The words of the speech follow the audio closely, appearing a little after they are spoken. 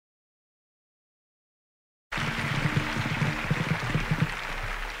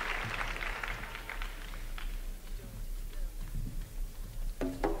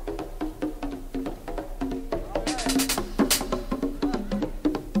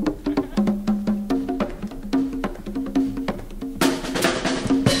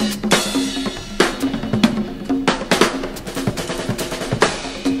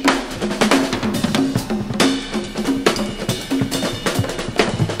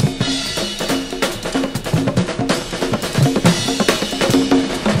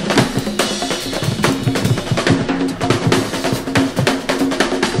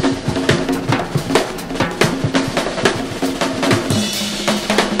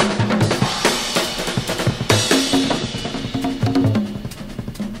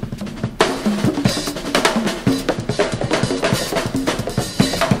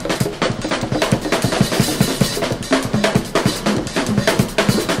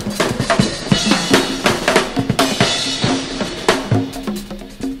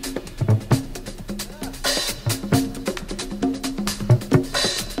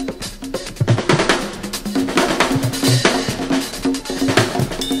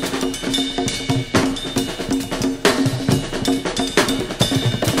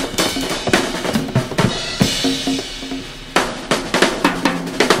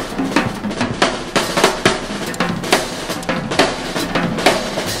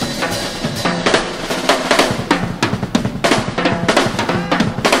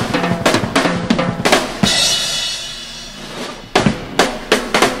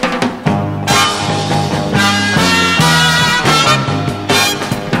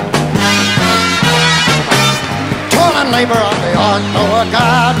labor on the ark, Noah,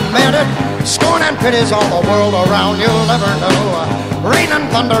 God made it. Scorn and pity's all the world around, you'll never know. Rain and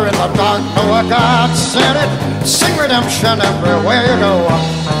thunder in the dark, Noah, God sent it. Sing redemption everywhere you go.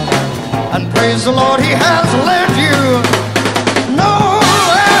 And praise the Lord, He has led you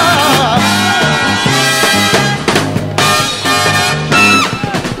nowhere.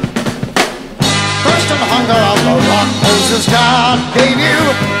 Thirst and hunger on the rock, Moses, God gave you.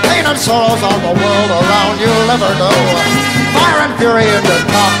 Pain and sorrows on the world around, you'll never know. Fire and fury in the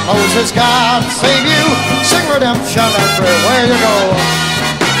top, Moses, God save you. Sing redemption everywhere you go.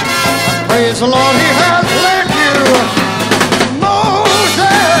 And praise the Lord, He has led you. Moses,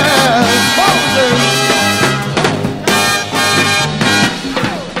 Moses.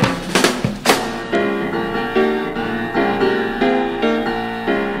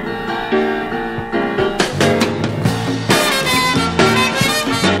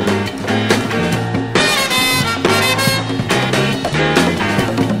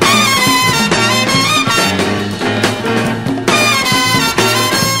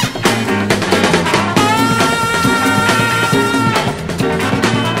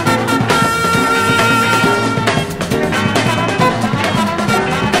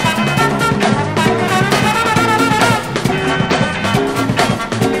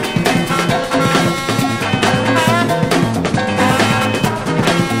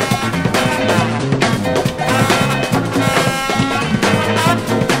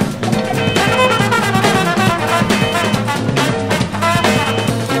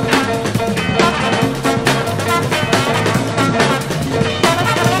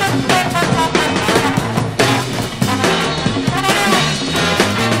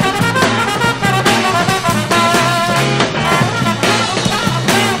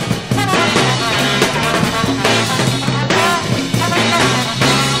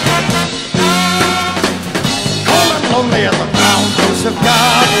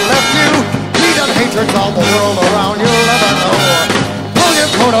 All the world around, you'll never know. Pull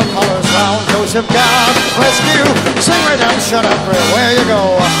your coat of colors round, Joseph, God bless you. Sing redemption everywhere you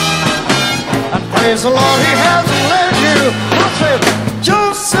go. And praise the Lord, He has led you. Joseph,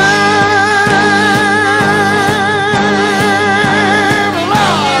 Joseph,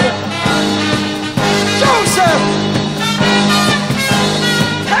 Lord, Joseph.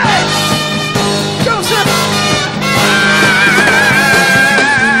 Hey, Joseph.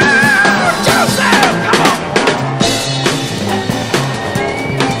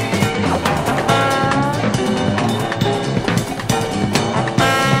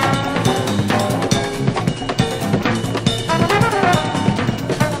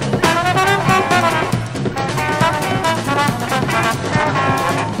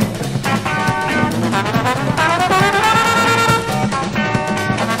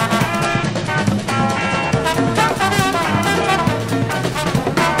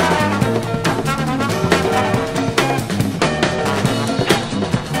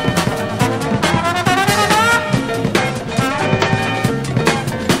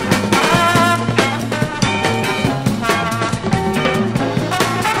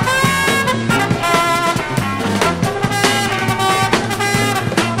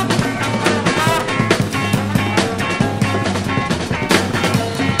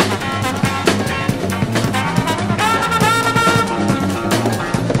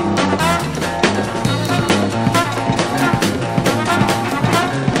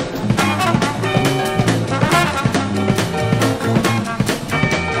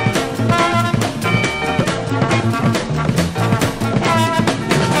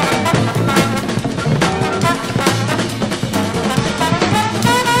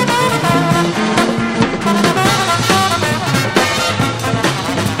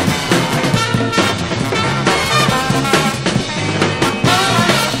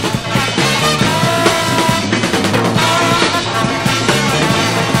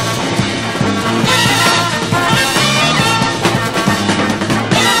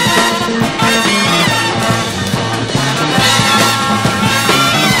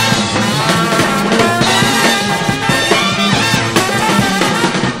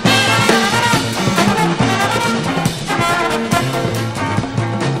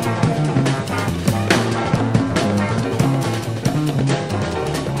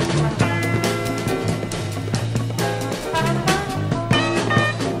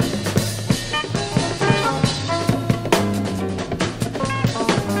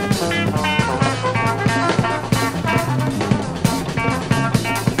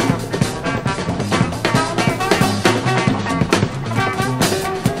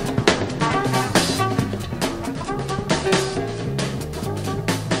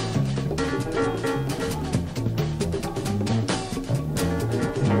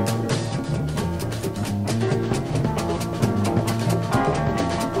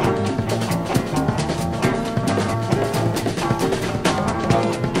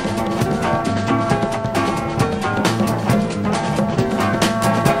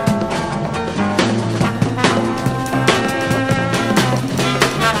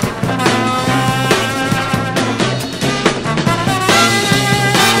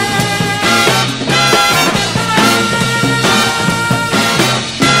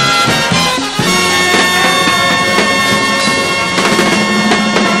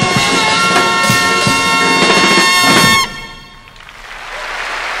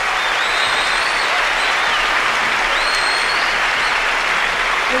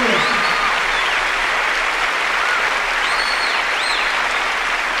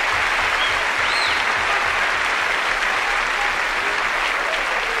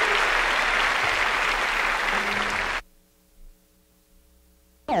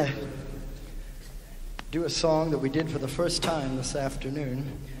 do a song that we did for the first time this afternoon.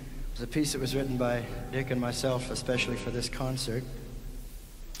 It was a piece that was written by Dick and myself, especially for this concert,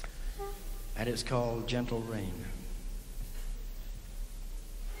 and it's called Gentle Rain.